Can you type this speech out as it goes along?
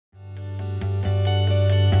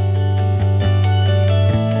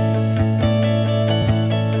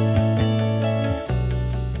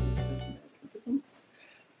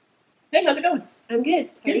Hey, how's it going? I'm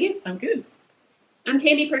good. How are you? I'm good. I'm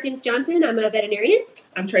Tammy Perkins Johnson. I'm a veterinarian.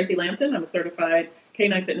 I'm Tracy Lampton. I'm a certified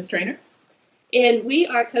canine fitness trainer. And we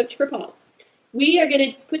are Coach for Paws. We are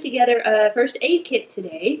going to put together a first aid kit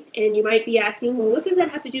today. And you might be asking, well, what does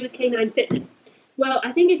that have to do with canine fitness? Well,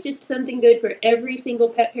 I think it's just something good for every single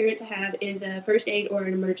pet parent to have is a first aid or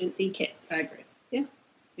an emergency kit. I agree. Yeah.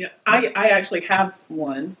 Yeah. I actually have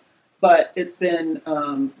one, but it's been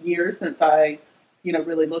years since I,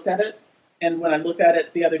 really looked at it. And when I looked at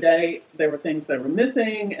it the other day, there were things that were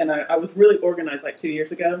missing, and I was really organized like 2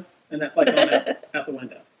 years ago, and that's like going out the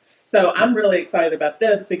window. So I'm really excited about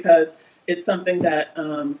this because it's something that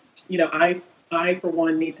I for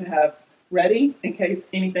one need to have ready in case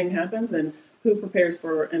anything happens, and who prepares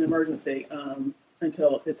for an emergency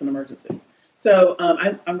until it's an emergency. So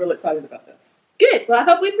I'm really excited about this. Good. Well, I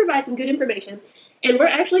hope we provide some good information. And we're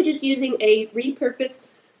actually just using a repurposed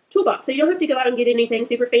toolbox. So you don't have to go out and get anything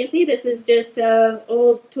super fancy. This is just an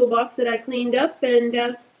old toolbox that I cleaned up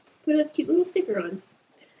and put a cute little sticker on.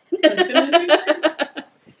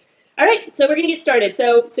 All right, so we're going to get started.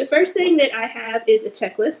 So the first thing that I have is a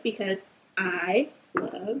checklist because I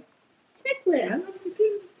love checklists.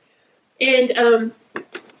 And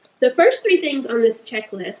the first three things on this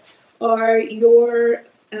checklist are your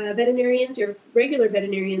veterinarian's, your regular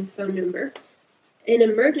veterinarian's phone number, an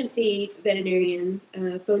emergency veterinarian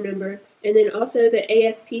phone number, and then also the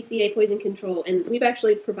ASPCA poison control. And we've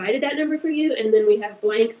actually provided that number for you, and then we have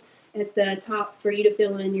blanks at the top for you to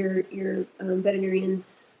fill in your veterinarian's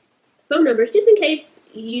phone numbers, just in case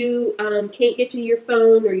you can't get to your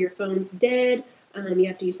phone or your phone's dead, you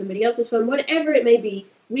have to use somebody else's phone, whatever it may be.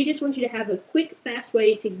 We just want you to have a quick, fast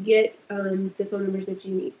way to get the phone numbers that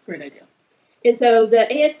you need. Great idea. And so the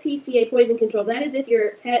ASPCA poison control, that is if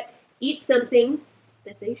your pet eats something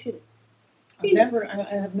that they shouldn't. I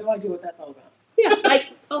have no idea what that's all about. Yeah, like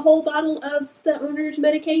a whole bottle of the owner's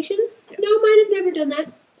medications. Yeah. No, mine have never done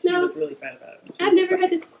that. She was really bad about it. I've never had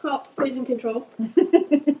to call poison control.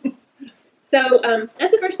 So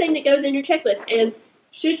that's the first thing that goes in your checklist. And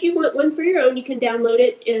should you want one for your own, you can download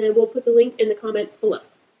it, and we'll put the link in the comments below.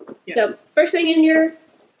 Yeah. So first thing in your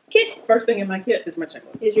kit. First thing in my kit is my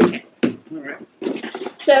checklist. Is your checklist. All right.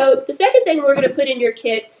 So the second thing we're going to put in your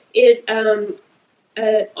kit is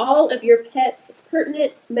all of your pet's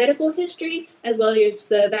pertinent medical history, as well as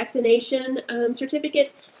the vaccination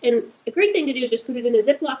certificates. And a great thing to do is just put it in a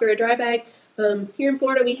Ziploc or a dry bag. Here in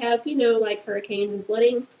Florida, we have, like hurricanes and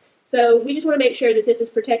flooding. So we just want to make sure that this is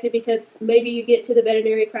protected because maybe you get to the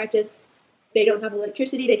veterinary practice, they don't have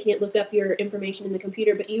electricity, they can't look up your information in the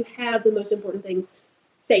computer, but you have the most important things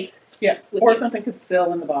safe. Yeah, or something could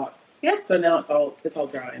spill in the box. Yeah. So now it's all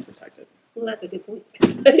dry and protected. Well, that's a good point.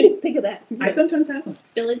 I didn't think of that. I sometimes have them.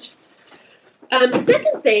 Spillage. The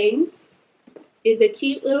second thing is a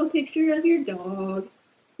cute little picture of your dog.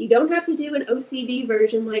 You don't have to do an OCD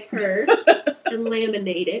version like her and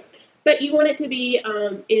laminate it, but you want it to be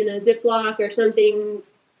in a Ziploc or something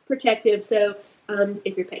protective. So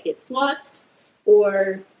if your pet gets lost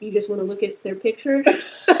or you just want to look at their picture.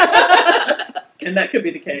 And that could be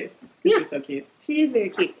the case. Yeah. She's so cute. She is very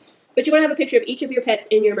cute. But you want to have a picture of each of your pets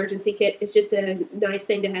in your emergency kit. It's just a nice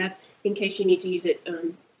thing to have in case you need to use it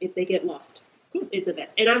if they get lost. Cool. Is the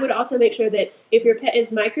best. And I would also make sure that if your pet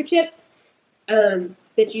is microchipped,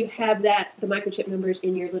 that you have the microchip numbers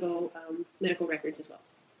in your little medical records as well.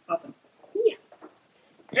 Awesome. Yeah.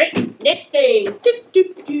 All right. Next thing.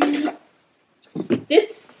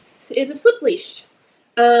 This is a slip leash.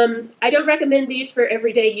 I don't recommend these for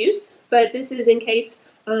everyday use, but this is in case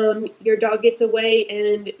your dog gets away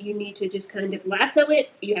and you need to just kind of lasso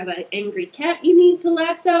it. You have an angry cat you need to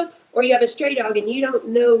lasso, or you have a stray dog and you don't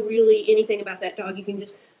know really anything about that dog. You can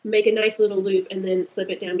just make a nice little loop and then slip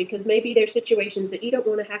it down because maybe there's situations that you don't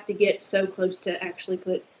want to have to get so close to actually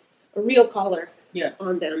put a real collar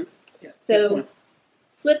on them. Yeah. So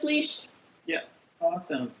slip leash. Yeah.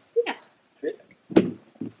 Awesome. Yeah. Terrific.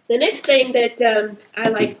 The next thing that I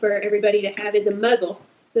like for everybody to have is a muzzle,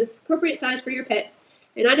 the appropriate size for your pet.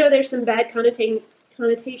 And I know there's some bad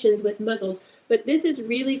connotations with muzzles, but this is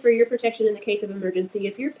really for your protection in the case of emergency.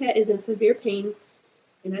 If your pet is in severe pain,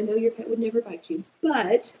 and I know your pet would never bite you,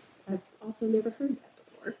 but I've also never heard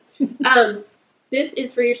that before. This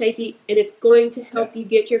is for your safety, and it's going to help you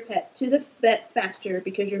get your pet to the vet faster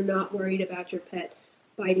because you're not worried about your pet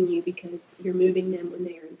biting you because you're moving them when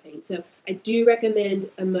they are in pain. So I do recommend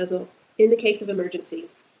a muzzle in the case of emergency.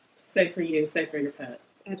 Safe for you, safe for your pet.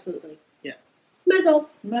 Absolutely. Yeah. Muzzle.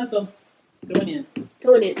 Going in.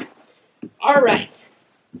 Going in. All right.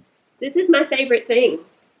 This is my favorite thing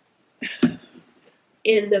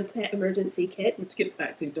in the pet emergency kit. Which gets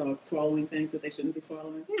back to dogs swallowing things that they shouldn't be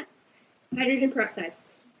swallowing. Yeah. hydrogen peroxide.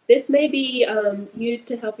 This may be used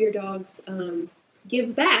to help your dogs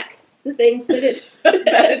give back the things that it,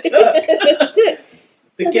 That it took.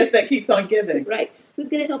 The So gift that keeps on giving. right. So it's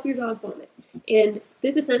going to help your dog vomit. And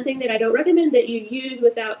this is something that I don't recommend that you use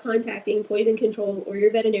without contacting poison control or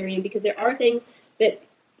your veterinarian, because there are things that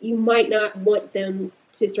you might not want them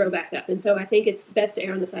to throw back up. And so I think it's best to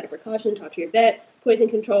err on the side of precaution, talk to your vet, poison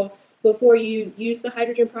control, before you use the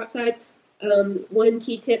hydrogen peroxide. One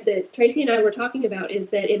key tip that Tracy and I were talking about is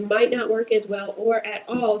that it might not work as well or at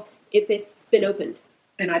all if it's been opened.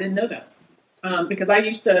 And I didn't know that. Because I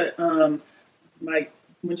used to,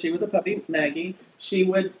 when she was a puppy, Maggie, she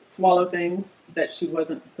would swallow things that she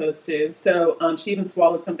wasn't supposed to. So she even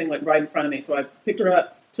swallowed something like right in front of me. So I picked her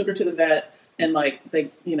up, took her to the vet, and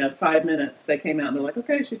 5 minutes, they came out and they're like,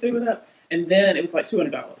 okay, she threw it up. And then it was like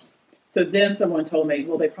 $200. So then someone told me,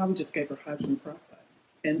 well, they probably just gave her hydrogen peroxide.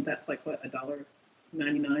 And that's like, what,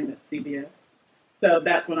 $1.99 at CVS? So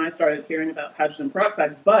that's when I started hearing about hydrogen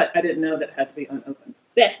peroxide, but I didn't know that it had to be unopened.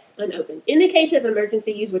 Best unopened. In the case of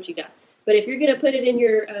emergency, use what you got. But if you're going to put it in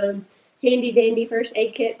your handy dandy first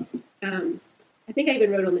aid kit, I think I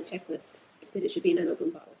even wrote on the checklist that it should be an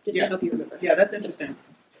unopened bottle, just to help you remember. Yeah, that's interesting.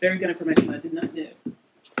 Very good information I did not know.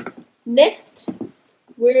 Next,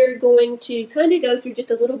 we're going to kind of go through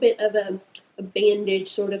just a little bit of a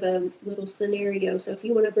bandage, sort of a little scenario. So if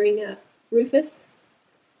you want to bring Rufus.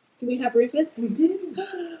 Do we have Rufus? We do.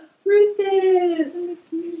 Rufus!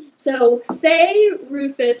 So say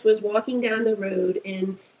Rufus was walking down the road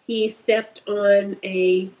and he stepped on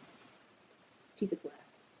a piece of glass.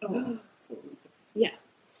 Oh. Yeah.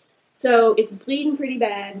 So it's bleeding pretty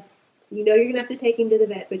bad. You know you're going to have to take him to the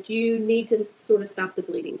vet, but you need to sort of stop the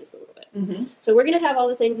bleeding just a little bit. Mm-hmm. So we're going to have all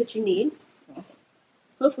the things that you need. Awesome.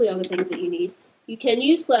 Hopefully all the things that you need. You can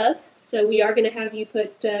use gloves. So we are going to have you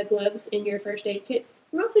put gloves in your first aid kit.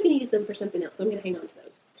 We're also going to use them for something else, so I'm going to hang on to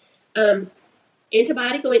those.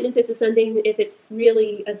 Antibiotic ointment, this is something, if it's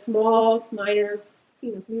really a small, minor,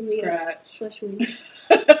 really Scratch. flesh wound,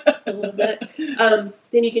 a little bit, then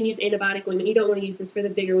you can use antibiotic ointment. You don't want to use this for the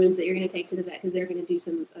bigger wounds that you're going to take to the vet because they're going to do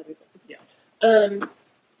some other things. Yeah.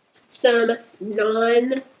 Some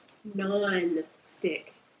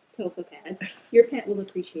non-stick Tofa pads. Your pet will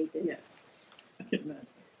appreciate this. Yes. I can imagine.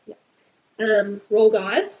 Yeah. Roll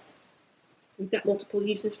gauze. We've got multiple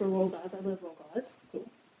uses for roll gauze. I love roll gauze. Cool.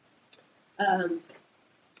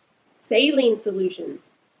 Saline solution.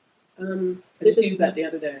 I just used that the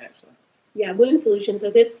other day, actually. Yeah, wound solution.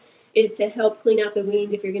 So this is to help clean out the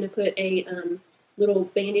wound if you're going to put a little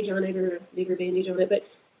bandage on it or a bigger bandage on it. But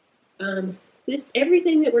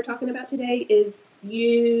everything that we're talking about today is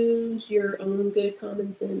use your own good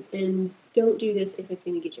common sense and don't do this if it's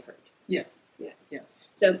going to get you hurt. Yeah.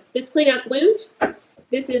 So this clean out wound.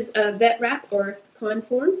 This is a vet wrap or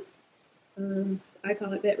Conform. I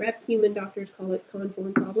call it vet wrap. Human doctors call it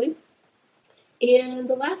Conform probably. And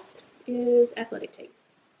the last is athletic tape.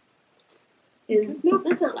 And no,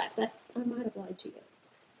 that's not last. I might have lied to you.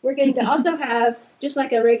 We're going to also have just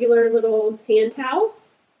like a regular little hand towel.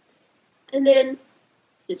 And then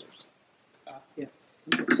scissors. Yes.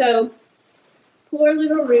 So poor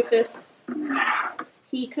little Rufus,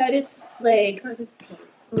 he cut his leg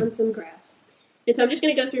on some grass. And so I'm just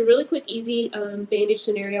going to go through a really quick, easy bandage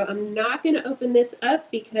scenario. I'm not going to open this up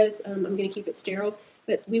because I'm going to keep it sterile.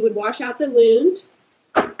 But we would wash out the wound.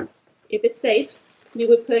 If it's safe, we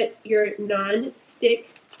would put your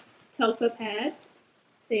non-stick Telfa pad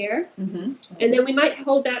there. Mm-hmm. And then we might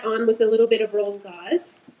hold that on with a little bit of rolled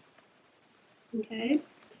gauze. Okay.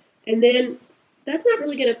 And then that's not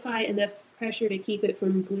really going to apply enough pressure to keep it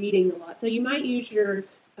from bleeding a lot. So you might use your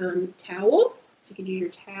towel. So you could use your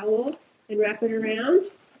towel and wrap it around.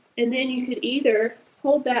 And then you could either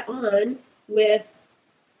hold that on with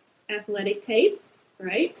athletic tape,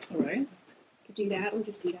 right? All right. You could do that. We'll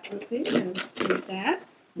just do that real quick. So there's that.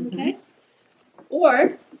 Mm-hmm. Okay.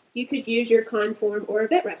 Or you could use your Conform or a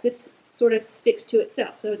vet wrap. This sort of sticks to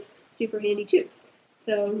itself, so it's super handy too.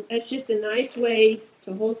 So that's just a nice way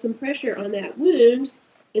to hold some pressure on that wound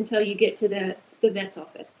until you get to the vet's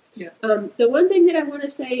office. Yeah. The one thing that I want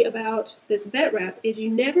to say about this vet wrap is you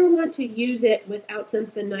never want to use it without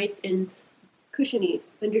something nice and cushiony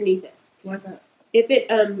underneath it. Why is that? If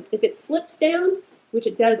it slips down, which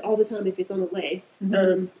it does all the time if it's on the leg,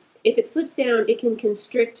 Mm-hmm. if it slips down, it can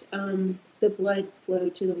constrict the blood flow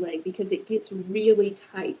to the leg because it gets really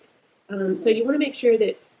tight. So you want to make sure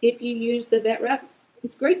that if you use the vet wrap,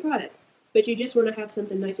 it's a great product, but you just want to have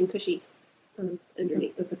something nice and cushy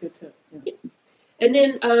underneath. That's a good tip. Yeah. And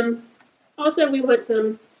then also we want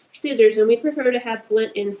some scissors, and we prefer to have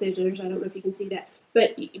blunt end scissors. I don't know if you can see that,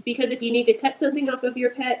 but because if you need to cut something off of your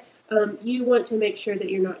pet, you want to make sure that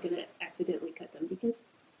you're not going to accidentally cut them because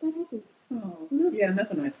that happens. Oh, Mhm. yeah, and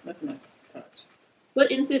that's a nice touch.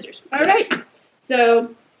 But in scissors. All right.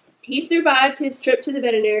 So he survived his trip to the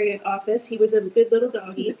veterinary office. He was a good little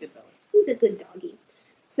doggy. He's a good dog. He's a good doggy.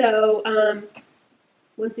 So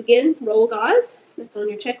once again, roll gauze. That's on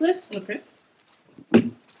your checklist. Okay.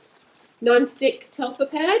 Non-stick Telfa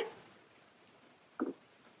pad.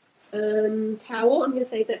 Towel. I'm going to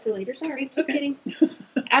save that for later. Sorry, just Okay. kidding.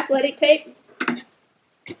 Athletic tape.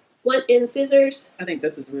 Blunt end scissors. I think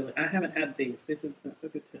this is really. I haven't had these. That's a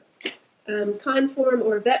good tip. Conform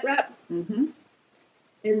or vet wrap. Mm-hmm.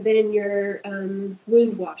 And then your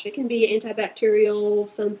wound wash. It can be antibacterial,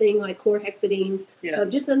 something like chlorhexidine. Yeah.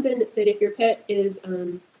 Just something that if your pet is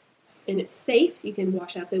and it's safe, you can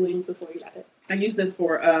wash out the wound before you wrap it. I use this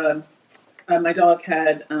for. My dog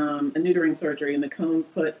had a neutering surgery, and the cone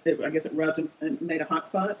I guess it rubbed and made a hot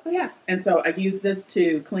spot. Oh yeah. And so I used this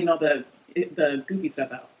to clean all the goofy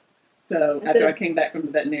stuff out. So That's after a- I came back from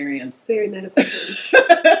the veterinarian, Very medical.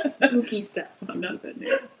 Gooky stuff. I'm not a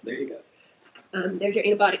veterinarian. There you go. There's your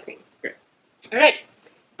antibiotic cream. Great. All right.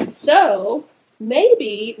 So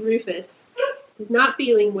maybe Rufus is not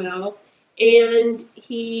feeling well, and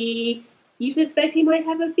you suspect he might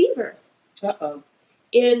have a fever. Uh-oh.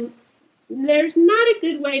 And there's not a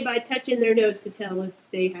good way by touching their nose to tell if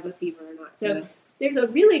they have a fever or not. So Yeah. there's a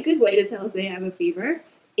really good way to tell if they have a fever,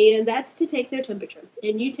 and that's to take their temperature.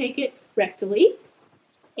 And you take it rectally.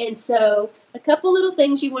 And so a couple little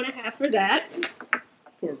things you want to have for that.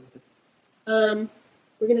 Poor Rufus.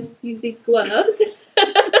 We're going to use these gloves.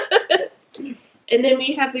 And then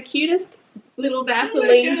we have the cutest little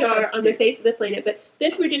Vaseline God, jar that's on the cute. face of the planet. But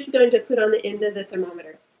this we're just going to put on the end of the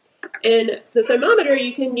thermometer. And the thermometer,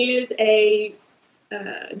 you can use a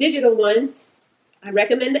digital one. I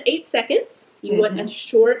recommend the 8 seconds. You want a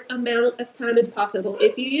short amount of time as possible.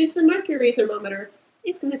 If you use the mercury thermometer,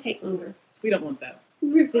 it's going to take longer. We don't want that.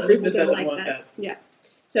 Rufus Rufus isn't doesn't like want that. Yeah.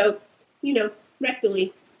 So,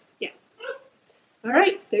 rectally. Yeah. All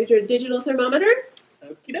right. There's your digital thermometer.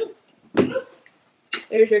 Okie doke.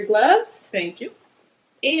 There's your gloves Thank you.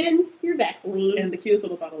 and your Vaseline. And the cutest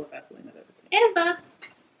little bottle of Vaseline I've ever seen. Eva.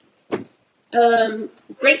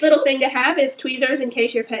 Great little thing to have is tweezers in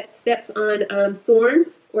case your pet steps on thorn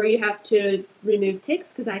or you have to remove ticks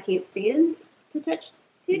because I can't stand to touch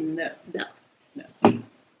ticks. No. No. I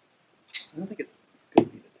don't think it's good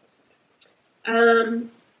for you to touch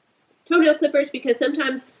Toenail clippers because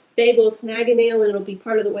sometimes they will snag a nail and it'll be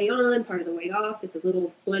part of the way on, part of the way off. It's a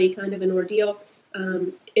little bloody kind of an ordeal.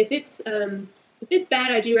 If it's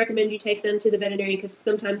bad, I do recommend you take them to the veterinarian because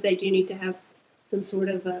sometimes they do need to have some sort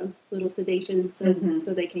of little sedation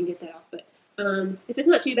so they can get that off. But if it's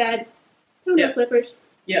not too bad, toenail clippers.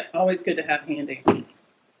 Yeah, always good to have handy.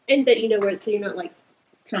 And that you know where, so you're not like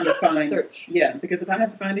Trying to find. search. Yeah, because if I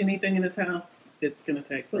have to find anything in this house, it's going to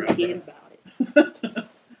take Forget forever. about it.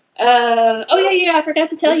 I forgot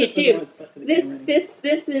to tell you Rufus was too. always butt to the camera.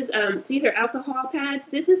 This is these are alcohol pads.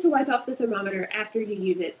 This is to wipe off the thermometer after you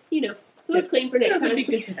use it. So it's clean for next Yeah, that'd time.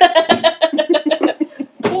 be good to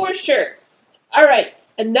have. For sure. All right.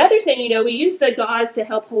 Another thing, we use the gauze to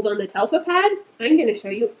help hold on the Telfa pad. I'm going to show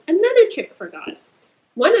you another trick for gauze.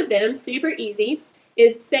 One of them, super easy,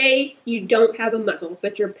 is say you don't have a muzzle,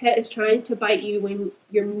 but your pet is trying to bite you when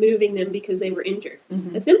you're moving them because they were injured.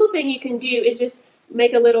 Mhm. A simple thing you can do is just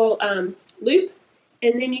make a little loop,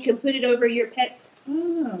 and then you can put it over your pet's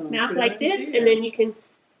mouth good like this, idea. and then you can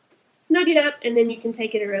snug it up, and then you can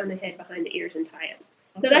take it around the head behind the ears and tie it.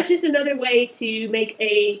 So Okay. that's just another way to make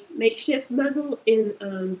a makeshift muzzle in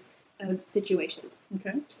a situation.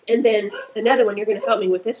 Okay. And then another one, you're going to help me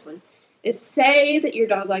with this one, is say that your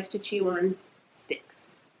dog likes to chew on sticks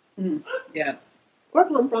Yeah. or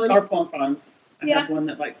palm fronds. Or palm fronds. I Yeah. have one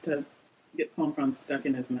that likes to get palm fronds stuck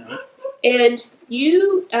in his mouth. And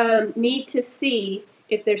you need to see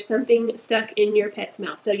if there's something stuck in your pet's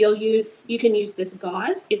mouth. So you can use this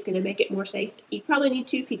gauze. It's going to make it more safe. You probably need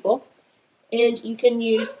 2 people. And you can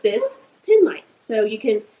use this pin light. So you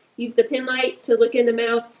can use the pin light to look in the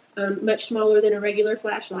mouth, much smaller than a regular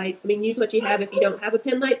flashlight. I mean, use what you have if you don't have a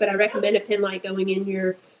pin light, but I recommend a pin light going in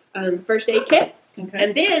your first aid kit. Okay.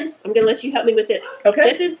 And then I'm going to let you help me with this.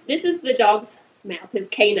 Okay. This is the dog's mouth, his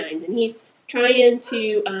canines, and he's trying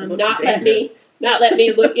to Looks not dangerous. let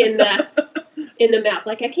me look in the mouth.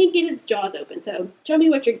 Like I can't get his jaws open. So show me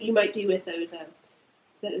what you might do with those.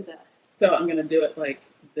 So I'm going to do it like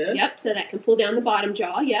this. Yep. So that can pull down the bottom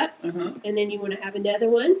jaw. Yep. Uh-huh. And then you want to have another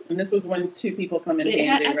one. And this was when 2 people come in I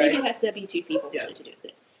handy, think right? it has to be 2 people Yeah. to do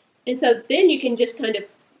this. And so then you can just kind of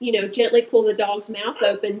gently pull the dog's mouth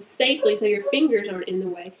open safely so your fingers aren't in the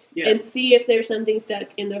way, Yeah. and see if there's something stuck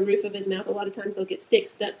in the roof of his mouth. A lot of times they'll get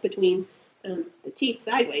sticks stuck between the teeth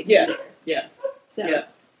sideways. Yeah. In there. Yeah. So Yeah.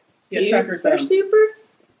 Yeah, super, Trucker's, super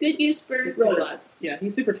good use for he's roll super- laws. Yeah,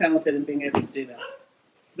 he's super talented in being able to do that.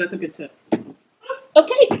 So that's a good tip.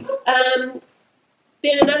 Okay.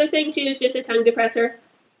 Then another thing too is just a tongue depressor.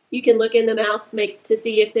 You can look in the mouth to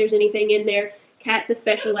see if there's anything in there. Cats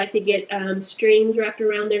especially like to get strings wrapped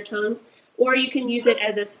around their tongue, or you can use it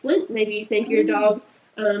as a splint. Maybe you think your dog's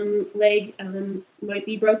leg might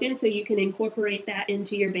be broken, so you can incorporate that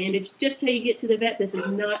into your bandage just till you get to the vet. This is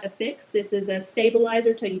not a fix. This is a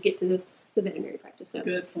stabilizer till you get to the veterinary practice. So,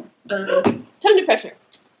 Good point. tongue depressor.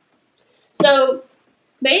 So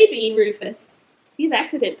maybe Rufus, he's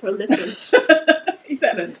accident prone this one. He's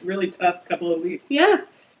had a really tough couple of weeks. Yeah.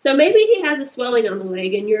 So maybe he has a swelling on the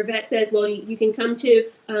leg, and your vet says, well, you can come to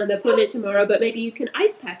the appointment tomorrow, but maybe you can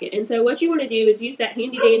ice pack it. And so what you want to do is use that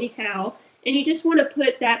handy-dandy towel, and you just want to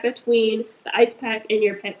put that between the ice pack and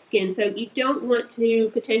your pet's skin. So you don't want to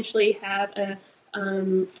potentially have a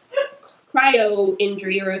cryo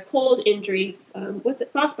injury or a cold injury,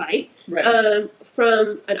 frostbite, Right.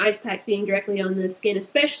 from an ice pack being directly on the skin,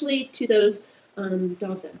 especially to those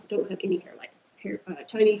dogs that don't have any hair, like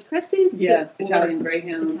Chinese Cresteds. Yeah. or Italian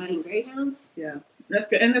Greyhounds. Italian Greyhounds. Yeah. That's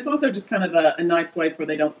good. And it's also just kind of a nice way where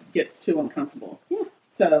they don't get too uncomfortable. Yeah.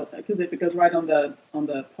 So, because if it goes right on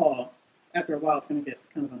the paw, after a while it's going to get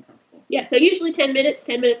kind of uncomfortable. Yeah, so usually 10 minutes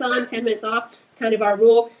on, 10 minutes off, kind of our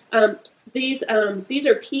rule. These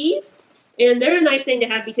are peas, and they're a nice thing to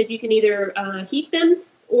have because you can either heat them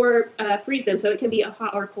or freeze them, so it can be a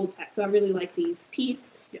hot or cold pack. So I really like these peas,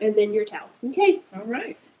 and then your towel. Okay, All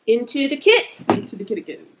right. into the kit. Into the kitty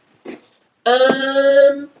goes.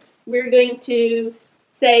 We're going to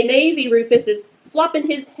say maybe Rufus is flopping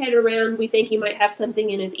his head around. We think he might have something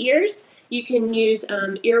in his ears. You can use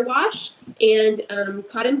ear wash and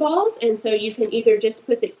cotton balls, and so you can either just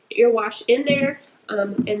put the ear wash in there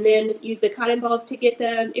and then use the cotton balls to get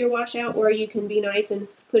the ear wash out, or you can be nice and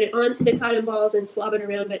put it onto the cotton balls and swab it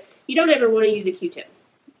around, but you don't ever want to use a Q-tip.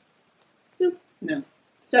 No.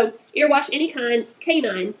 So ear wash any kind,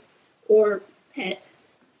 canine or pet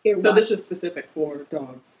ear wash. So this is specific for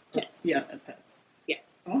dogs. Pets. Yeah, and pets. Yeah.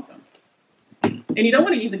 Awesome. And you don't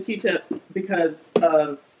want to use a Q-tip because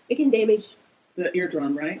of It can damage. the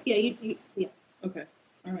eardrum, right? Yeah, yeah. Okay.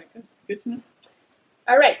 All right. Good. Good to know.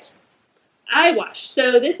 All right. Eye wash.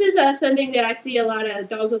 So this is something that I see a lot of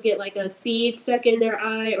dogs will get, like a seed stuck in their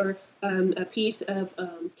eye, or a piece of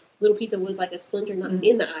little piece of wood, like a splinter, not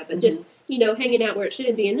in the eye, but just hanging out where it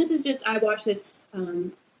shouldn't be. And this is just eye wash with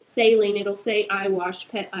saline. It'll say eye wash,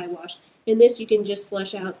 pet eye wash, and this you can just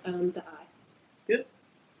flush out the eye. Good.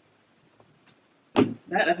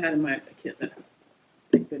 That I've had in my kit, but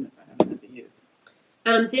thank goodness I haven't had to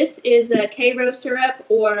use. This is a K-Rose syrup,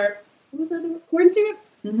 or what was the other one? Corn syrup.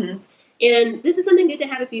 Mm-hmm. And this is something good to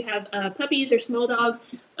have if you have puppies or small dogs.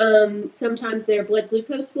 Sometimes their blood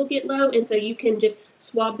glucose will get low, and so you can just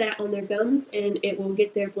swab that on their gums, and it will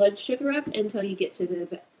get their blood sugar up until you get to the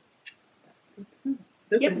vet. That's good to know.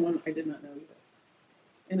 This is one I did not know either.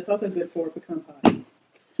 And it's also good for pecan pie.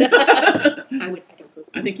 I don't know.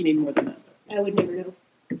 I think you need more than that. I would never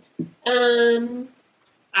know.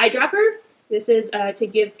 Eyedropper. This is to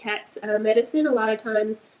give cats medicine. A lot of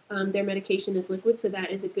times their medication is liquid, so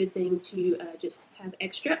that is a good thing to just have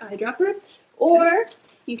extra eyedropper. Or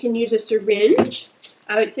you can use a syringe.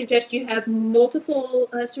 I would suggest you have multiple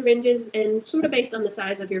syringes, and sort of based on the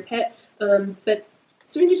size of your pet. But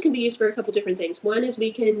syringes can be used for a couple different things. One is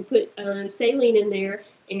we can put saline in there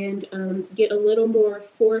and get a little more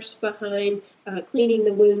force behind cleaning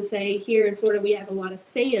the wound. Say here in Florida we have a lot of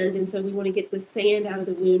sand, and so we want to get the sand out of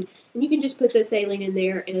the wound. And you can just put the saline in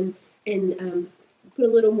there and put a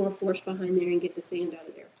little more force behind there and get the sand out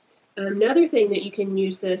of there. Another thing that you can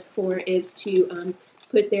use this for is to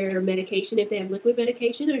put their medication, if they have liquid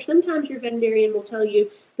medication, or sometimes your veterinarian will tell you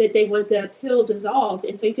that they want the pill dissolved,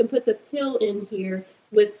 and so you can put the pill in here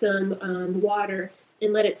with some water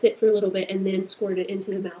and let it sit for a little bit and then squirt it into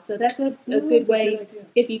the mouth. So that's a good way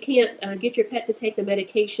if you can't get your pet to take the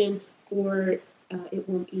medication, or it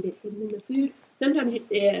won't eat it hidden in the food. Sometimes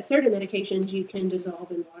certain medications you can dissolve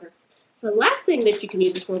in water. The last thing that you can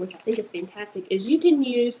use this for, which I think is fantastic, is you can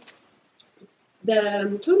use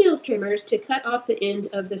the toenail trimmers to cut off the end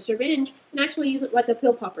of the syringe and actually use it like a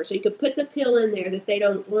pill popper. So you could put the pill in there that they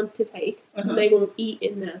don't want to take, they won't eat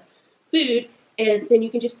in the food, and then you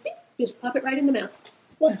can just pop it right in the mouth.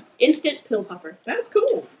 Wow. Instant pill popper. That's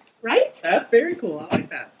cool. Right? That's very cool. I like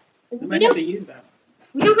that. I might have to use that.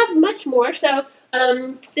 We don't have much more, so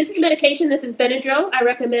This is medication. This is Benadryl. I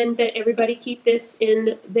recommend that everybody keep this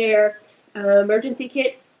in their emergency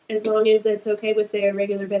kit as long as it's okay with their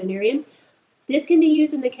regular veterinarian. This can be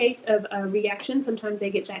used in the case of reactions. Sometimes they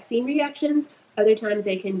get vaccine reactions. Other times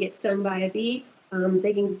they can get stung by a bee.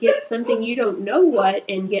 They can get something you don't know what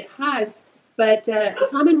and get hives. But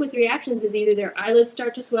common with reactions is either their eyelids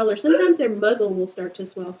start to swell or sometimes their muzzle will start to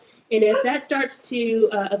swell. And if that starts to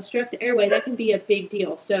obstruct the airway, that can be a big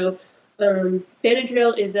deal. So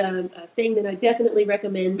Benadryl is a thing that I definitely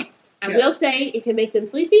recommend. I will say it can make them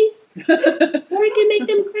sleepy or it can make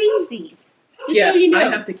them crazy. Just so you know. I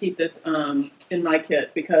have to keep this in my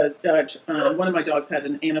kit because one of my dogs had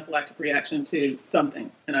an anaphylactic reaction to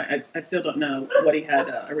something, and I still don't know what he had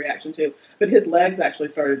a reaction to. But his legs actually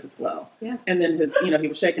started to swell. Yeah. And then he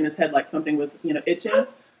was shaking his head like something was, itching.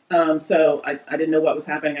 So I didn't know what was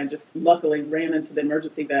happening. I just luckily ran into the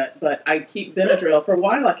emergency vet. But I keep Benadryl. For a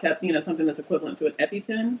while, I kept, something that's equivalent to an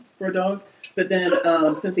EpiPen for a dog. But then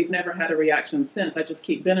since he's never had a reaction since, I just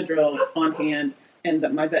keep Benadryl on hand. And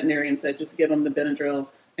my veterinarian said, just give him the Benadryl,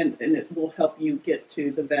 and it will help you get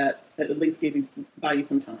to the vet, at least buy you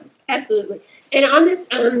some time. Absolutely. And on this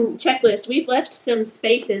checklist, we've left some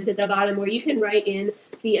spaces at the bottom where you can write in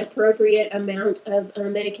the appropriate amount of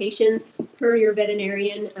medications per your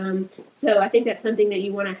veterinarian. So I think that's something that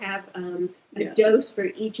you want to have a dose for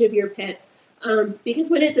each of your pets. Because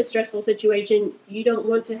when it's a stressful situation, you don't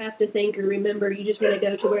want to have to think or remember. You just want to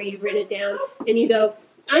go to where you've written it down, and you go,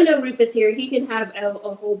 I know Rufus here, he can have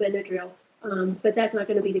a whole Benadryl, but that's not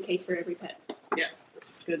going to be the case for every pet. Yeah,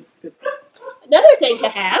 good. Another thing to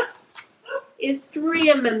have is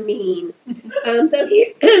Dramamine. So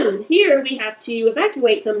here we have to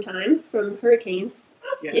evacuate sometimes from hurricanes,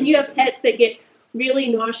 and you have pets that get really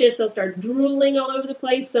nauseous. They'll start drooling all over the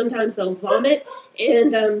place. Sometimes they'll vomit,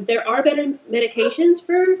 and there are better medications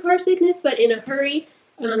for car sickness, but in a hurry,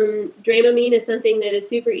 Dramamine is something that is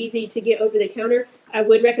super easy to get over the counter. I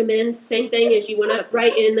would recommend, same thing as you want to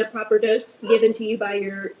write in the proper dose given to you by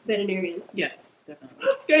your veterinarian. Yeah, definitely.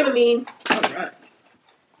 Dramamine. All right.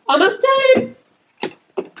 Almost done.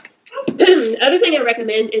 Other thing I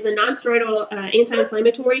recommend is a non-steroidal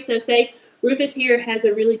anti-inflammatory. So say Rufus here has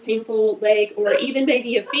a really painful leg or even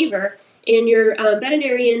maybe a fever, and your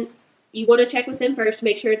veterinarian, you want to check with them first to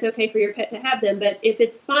make sure it's okay for your pet to have them. But if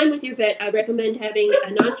it's fine with your vet, I recommend having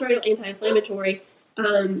a non-steroidal anti-inflammatory,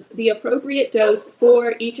 the appropriate dose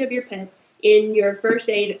for each of your pets in your first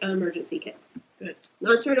aid emergency kit. Good.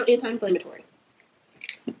 Non-steroidal anti-inflammatory.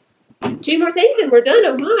 2 more things and we're done.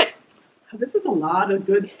 Oh my. This is a lot of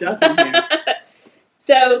good stuff in here.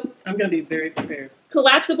 So I'm going to be very prepared.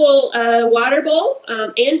 Collapsible water bowl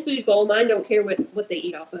and food bowl. Mine don't care what they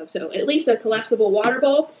eat off of. So at least a collapsible water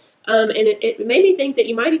bowl. And it made me think that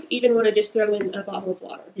you might even want to just throw in a bottle of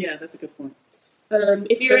water. Yeah, that's a good point.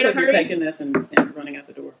 If you're in a hurry, if you're taking this and running out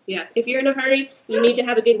the door. Yeah, if you're in a hurry, you need to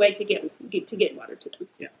have a good way to get water to them.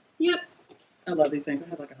 Yeah. Yep. I love these things. I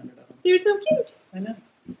have like 100 of them. They're so cute. I know.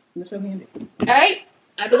 They're so handy. All right.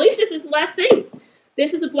 I believe this is the last thing.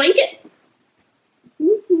 This is a blanket.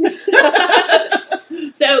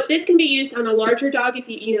 So this can be used on a larger dog. If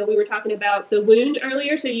we were talking about the wound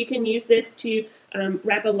earlier, so you can use this to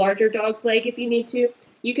wrap a larger dog's leg if you need to.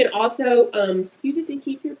 You can also use it to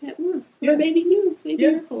keep your pet warm, or maybe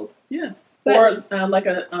you're cold. Yeah, But, or like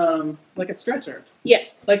a stretcher. Yeah,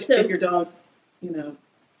 like so, if your dog,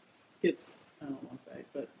 gets, I don't want to say,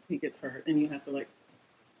 but he gets hurt, and you have to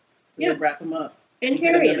really wrap him up and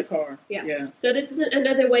carry him in the car. Yeah. So this is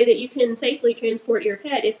another way that you can safely transport your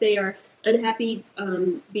pet if they are unhappy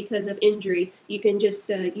because of injury. You can just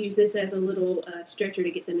use this as a little stretcher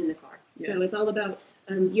to get them in the car. Yeah. So it's all about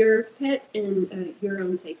your pet and your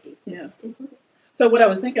own safety. That's important. So what I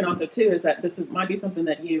was thinking also too is that might be something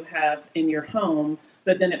that you have in your home,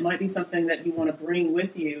 but then it might be something that you want to bring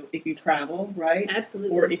with you if you travel, right?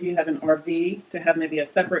 Absolutely. Or if you have an RV, to have maybe a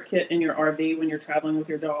separate kit in your RV when you're traveling with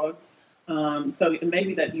your dogs. So it may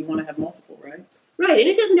be that you want to have multiple, right? Right, and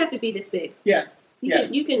it doesn't have to be this big. Yeah.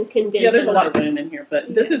 You can condense. Yeah, there's a lot of room in here,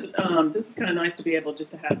 but this is kind of nice to be able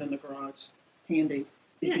just to have in the garage, handy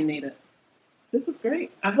if you need it. This was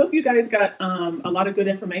great. I hope you guys got a lot of good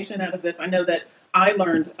information out of this. I know that I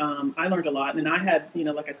learned a lot, and I had,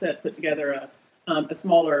 like I said, put together a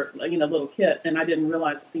smaller, little kit, and I didn't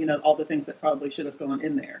realize, all the things that probably should have gone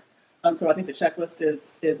in there. So I think the checklist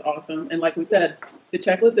is awesome, and like we said, the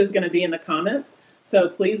checklist is going to be in the comments. So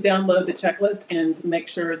please download the checklist and make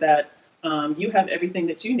sure that you have everything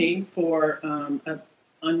that you need for an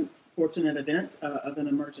unfortunate event of an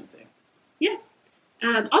emergency. Yeah.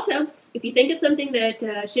 Also, if you think of something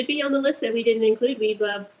that should be on the list that we didn't include, we'd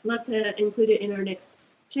love to include it in our next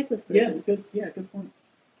checklist Yeah, version. good point.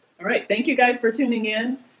 All right, thank you guys for tuning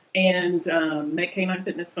in and make Canine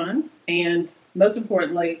Fitness fun. And most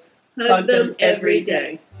importantly, Hug them every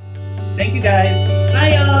day. day. Thank you guys.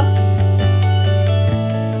 Bye, y'all.